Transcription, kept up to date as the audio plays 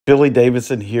Billy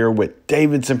Davidson here with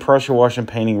Davidson Pressure Washing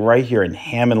Painting right here in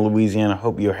Hammond, Louisiana.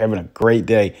 Hope you're having a great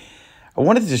day. I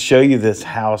wanted to show you this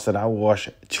house that I washed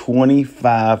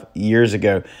 25 years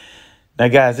ago. Now,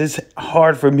 guys, it's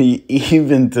hard for me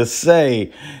even to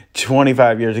say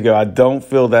 25 years ago. I don't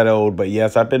feel that old, but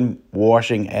yes, I've been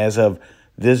washing as of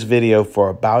this video for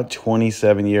about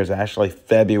 27 years. Actually,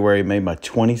 February made my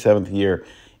 27th year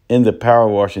in the power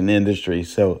washing industry.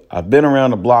 So I've been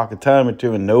around the block a time or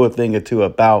two and know a thing or two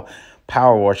about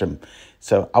power washing.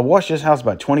 So I washed this house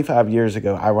about 25 years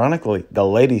ago. Ironically, the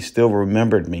lady still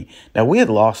remembered me. Now, we had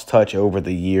lost touch over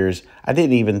the years. I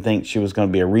didn't even think she was going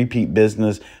to be a repeat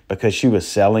business because she was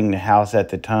selling the house at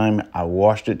the time I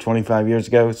washed it 25 years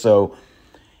ago. So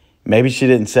maybe she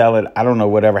didn't sell it. I don't know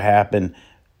whatever happened.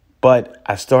 But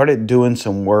I started doing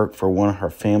some work for one of her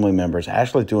family members,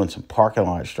 actually doing some parking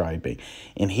lot striping.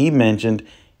 And he mentioned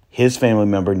his family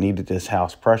member needed this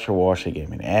house pressure washed. He gave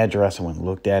me an address. I went and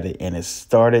looked at it, and it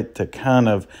started to kind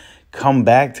of come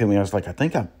back to me. I was like, I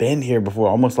think I've been here before,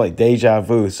 almost like deja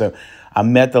vu. So I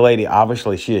met the lady.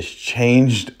 Obviously, she has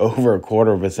changed over a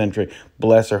quarter of a century.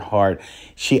 Bless her heart.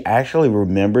 She actually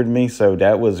remembered me, so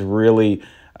that was really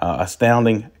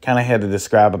astounding. Kind of had to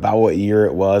describe about what year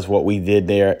it was, what we did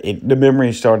there. The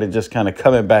memories started just kind of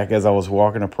coming back as I was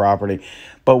walking the property.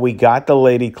 But we got the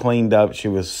lady cleaned up. She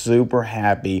was super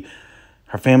happy.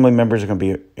 Her family members are going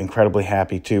to be incredibly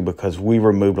happy too, because we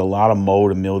removed a lot of mold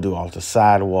and mildew off the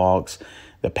sidewalks,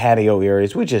 the patio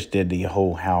areas. We just did the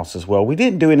whole house as well. We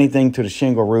didn't do anything to the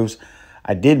shingle roofs.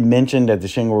 I did mention that the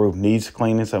shingle roof needs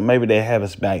cleaning, so maybe they have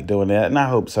us back doing that. And I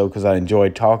hope so, because I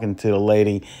enjoyed talking to the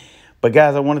lady. But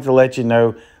guys, I wanted to let you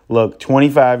know, look,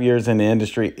 25 years in the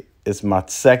industry, it's my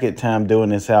second time doing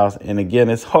this house. And again,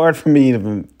 it's hard for me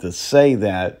even to say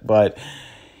that, but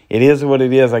it is what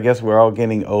it is. I guess we're all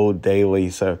getting old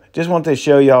daily. So just wanted to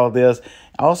show y'all this.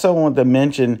 I also want to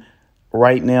mention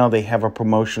right now they have a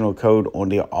promotional code on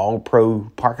the All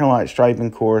Pro Parking Lot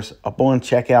Striping course. Up on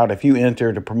checkout, if you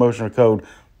enter the promotional code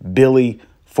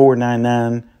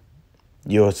Billy499,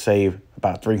 you'll save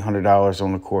about $300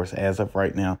 on the course as of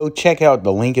right now. Go check out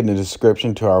the link in the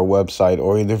description to our website,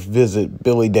 or either visit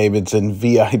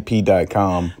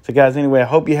BillyDavidsonVIP.com. So guys, anyway, I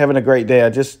hope you're having a great day. I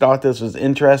just thought this was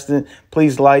interesting.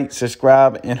 Please like,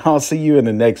 subscribe, and I'll see you in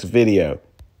the next video.